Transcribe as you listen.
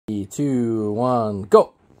3, 2, 1,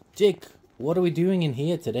 go! Jake, what are we doing in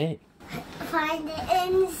here today? Finding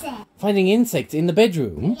insects. Finding insects in the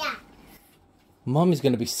bedroom? Yeah. Mommy's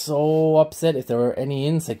going to be so upset if there are any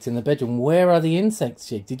insects in the bedroom. Where are the insects,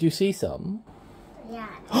 Jake? Did you see some? Yeah.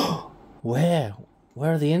 Where?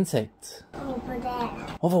 Where are the insects? Over there.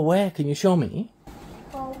 Over where? Can you show me?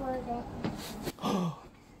 Over there.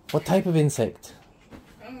 What type of insect?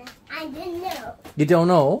 I didn't know. You don't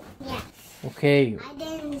know? Yes. Okay. I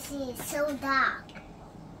didn't see. It's so dark.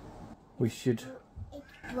 We should...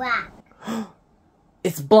 It's black.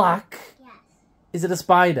 It's black? Yes. Is it a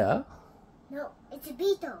spider? No, it's a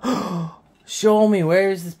beetle. Show me, where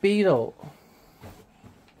is this beetle?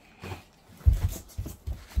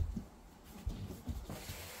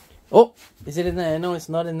 Oh, is it in there? No, it's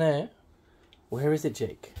not in there. Where is it,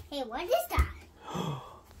 Jake? Hey, what is that?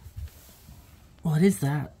 What is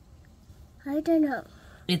that? I don't know.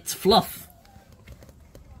 It's fluff.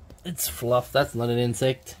 It's fluff. That's not an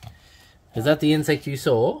insect. Is that the insect you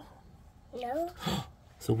saw? No.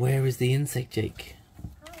 So where is the insect, Jake?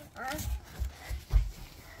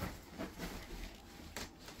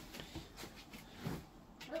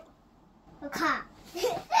 A car.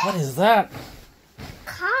 What is that?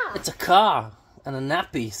 Car. It's a car and a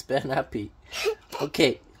nappy, spare nappy.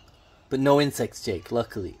 Okay, but no insects, Jake,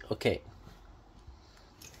 luckily. Okay.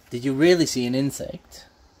 Did you really see an insect?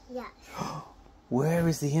 Yeah. Where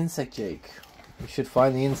is the insect, Jake? We should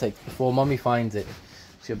find the insect before Mummy finds it.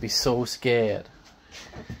 She'll be so scared.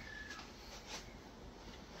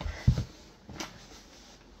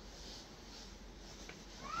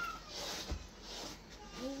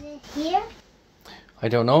 Is it here? I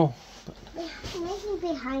don't know. Maybe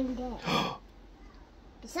behind it.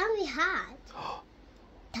 Some behind.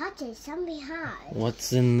 Touch it. Some behind.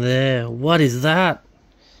 What's in there? What is that?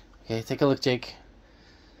 Okay, take a look, Jake.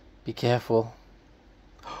 Be careful.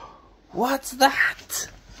 What's that?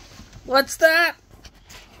 What's that?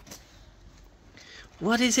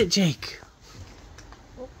 What is it, Jake?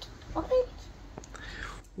 Open.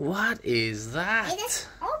 What is that? It is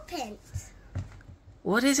open.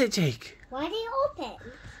 What is it, Jake? Why is it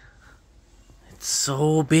open? It's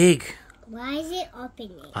so big. Why is it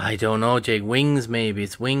opening? I don't know, Jake. Wings, maybe.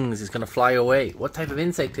 It's wings. It's going to fly away. What type of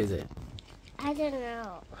insect is it? I don't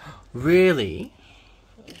know. Really?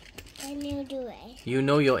 Can you do it? You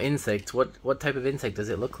know your insect. What type of insect does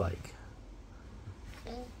it look like?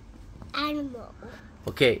 Animal.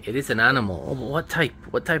 Okay, it is an animal. Oh, but what type?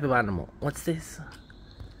 What type of animal? What's this?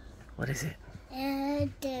 What is it?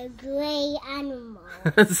 The gray animal.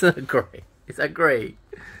 It's a gray. Is that gray?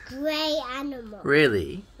 Gray animal.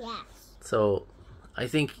 Really? Yes. So, I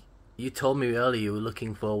think you told me earlier you were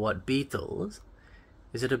looking for what, beetles?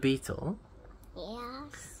 Is it a beetle?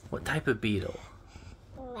 Yes. What type of beetle?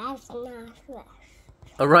 That's not fresh.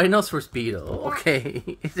 A rhinoceros beetle. Yeah.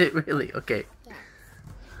 Okay. Is it really? Okay. Yeah.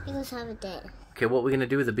 Because have it there. Okay, what are we going to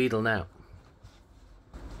do with the beetle now?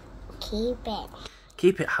 Keep it.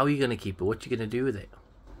 Keep it? How are you going to keep it? What are you going to do with it?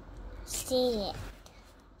 See it.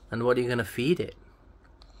 And what are you going to feed it?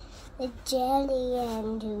 The jelly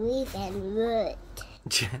and leaf and wood.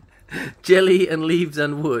 Jelly and leaves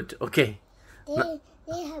and wood. Okay.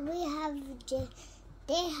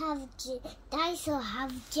 Dinosaur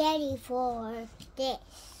have jelly for this.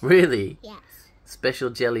 Really? Yes. Special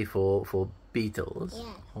jelly for beetles?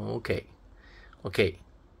 Yeah. Okay. Okay.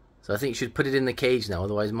 So I think you should put it in the cage now,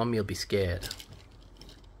 otherwise Mummy will be scared.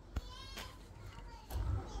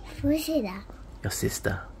 Who is it? Your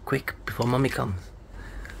sister. Quick, before Mummy comes.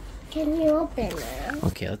 Can you open it?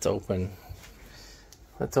 Okay, let's open.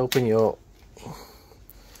 Let's open your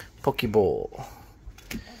Pokeball.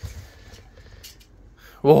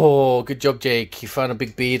 Whoa, good job, Jake. You found a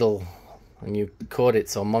big beetle. And you caught it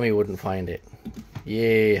so Mummy wouldn't find it.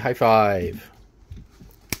 Yay, high five.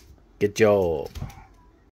 Good job.